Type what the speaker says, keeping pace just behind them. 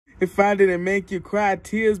If I didn't make you cry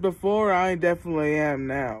tears before, I definitely am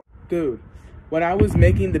now. Dude, when I was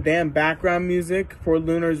making the damn background music for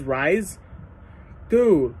Lunar's Rise,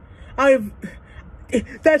 dude,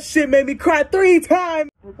 that shit made me cry 3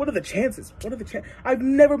 times! What are the chances? I've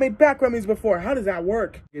never made background music before. How does that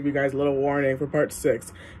work? Give you guys a little warning for part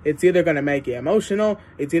 6. It's either gonna make you emotional,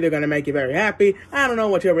 it's either gonna make you very happy. I don't know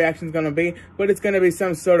what your reaction's gonna be, but it's gonna be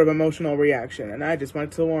some sort of emotional reaction. And I just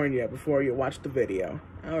wanted to warn you before you watch the video.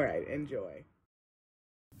 Alright, enjoy.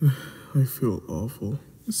 I feel awful.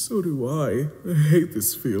 So do I. I hate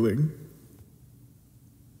this feeling.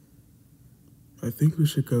 I think we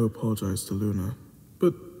should go apologize to Luna.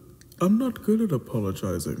 But I'm not good at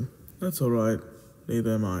apologizing. That's alright.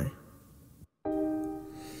 Neither am I.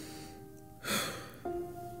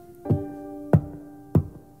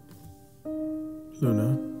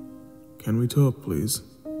 Luna, can we talk, please?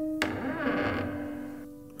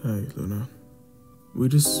 Hey, Luna. We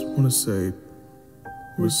just want to say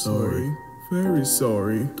we're sorry. Very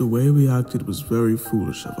sorry. The way we acted was very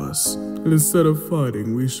foolish of us. And instead of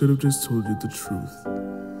fighting, we should have just told you the truth.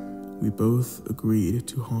 We both agreed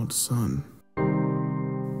to haunt Sun.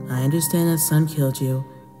 I understand that Sun killed you,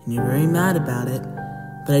 and you're very mad about it,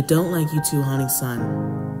 but I don't like you two haunting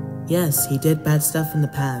Sun. Yes, he did bad stuff in the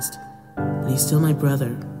past, but he's still my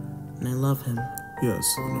brother, and I love him. Yes,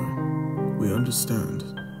 Lunar. We understand,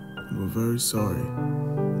 and we're very sorry.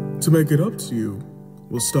 To make it up to you,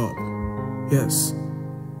 we'll stop. Yes,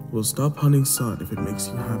 we'll stop hunting Sun if it makes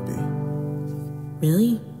you happy.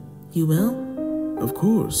 Really? You will? Of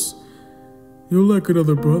course. You're like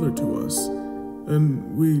another brother to us,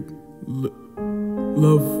 and we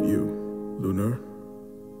love you, Lunar.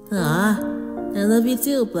 Ah, I love you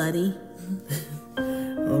too, buddy.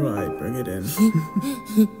 Alright, bring it in.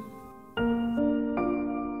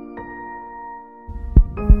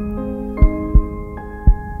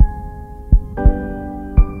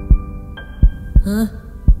 Huh?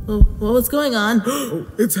 What's going on? Oh,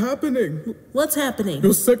 it's happening! What's happening?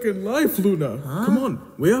 Your second life, Luna! Huh? Come on,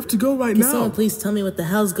 we have to go right Can now! someone please tell me what the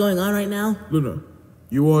hell's going on right now? Luna,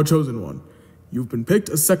 you are a chosen one. You've been picked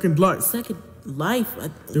a second life. Second life?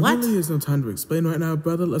 There What? really is no time to explain right now,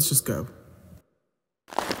 brother. Let's just go.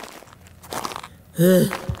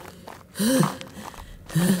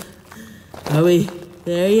 Are we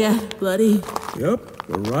there yet, buddy? Yep,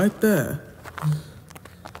 we're right there.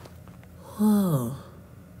 Whoa.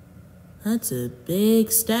 That's a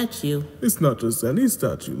big statue. It's not just any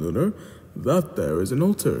statue, Lunar. That there is an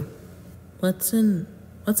altar. What's an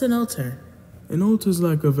altar? An altar's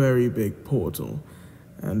like a very big portal.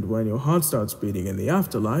 And when your heart starts beating in the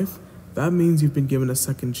afterlife, that means you've been given a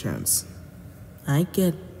second chance. I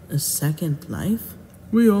get a second life?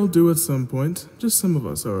 We all do at some point. Just some of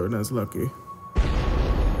us aren't as lucky.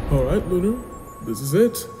 Alright, Lunar. This is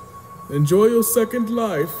it. Enjoy your second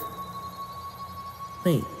life.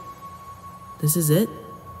 Wait. This is it?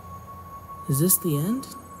 Is this the end?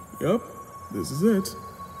 Yep, this is it.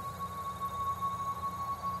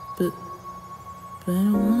 But I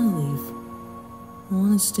don't want to leave. I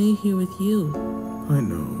want to stay here with you. I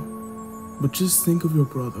know. But just think of your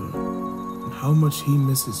brother and how much he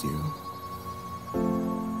misses you.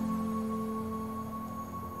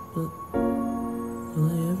 But will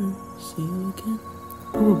I ever see you again?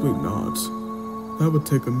 Probably not. That would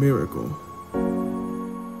take a miracle.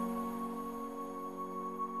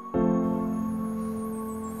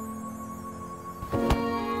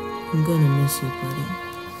 I'm gonna miss you, buddy.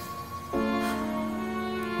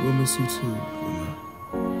 We'll miss you too, Luna.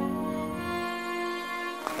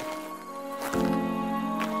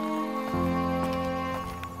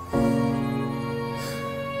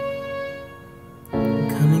 I'm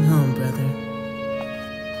coming home, brother.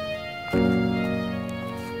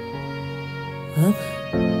 Well,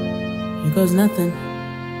 here goes nothing.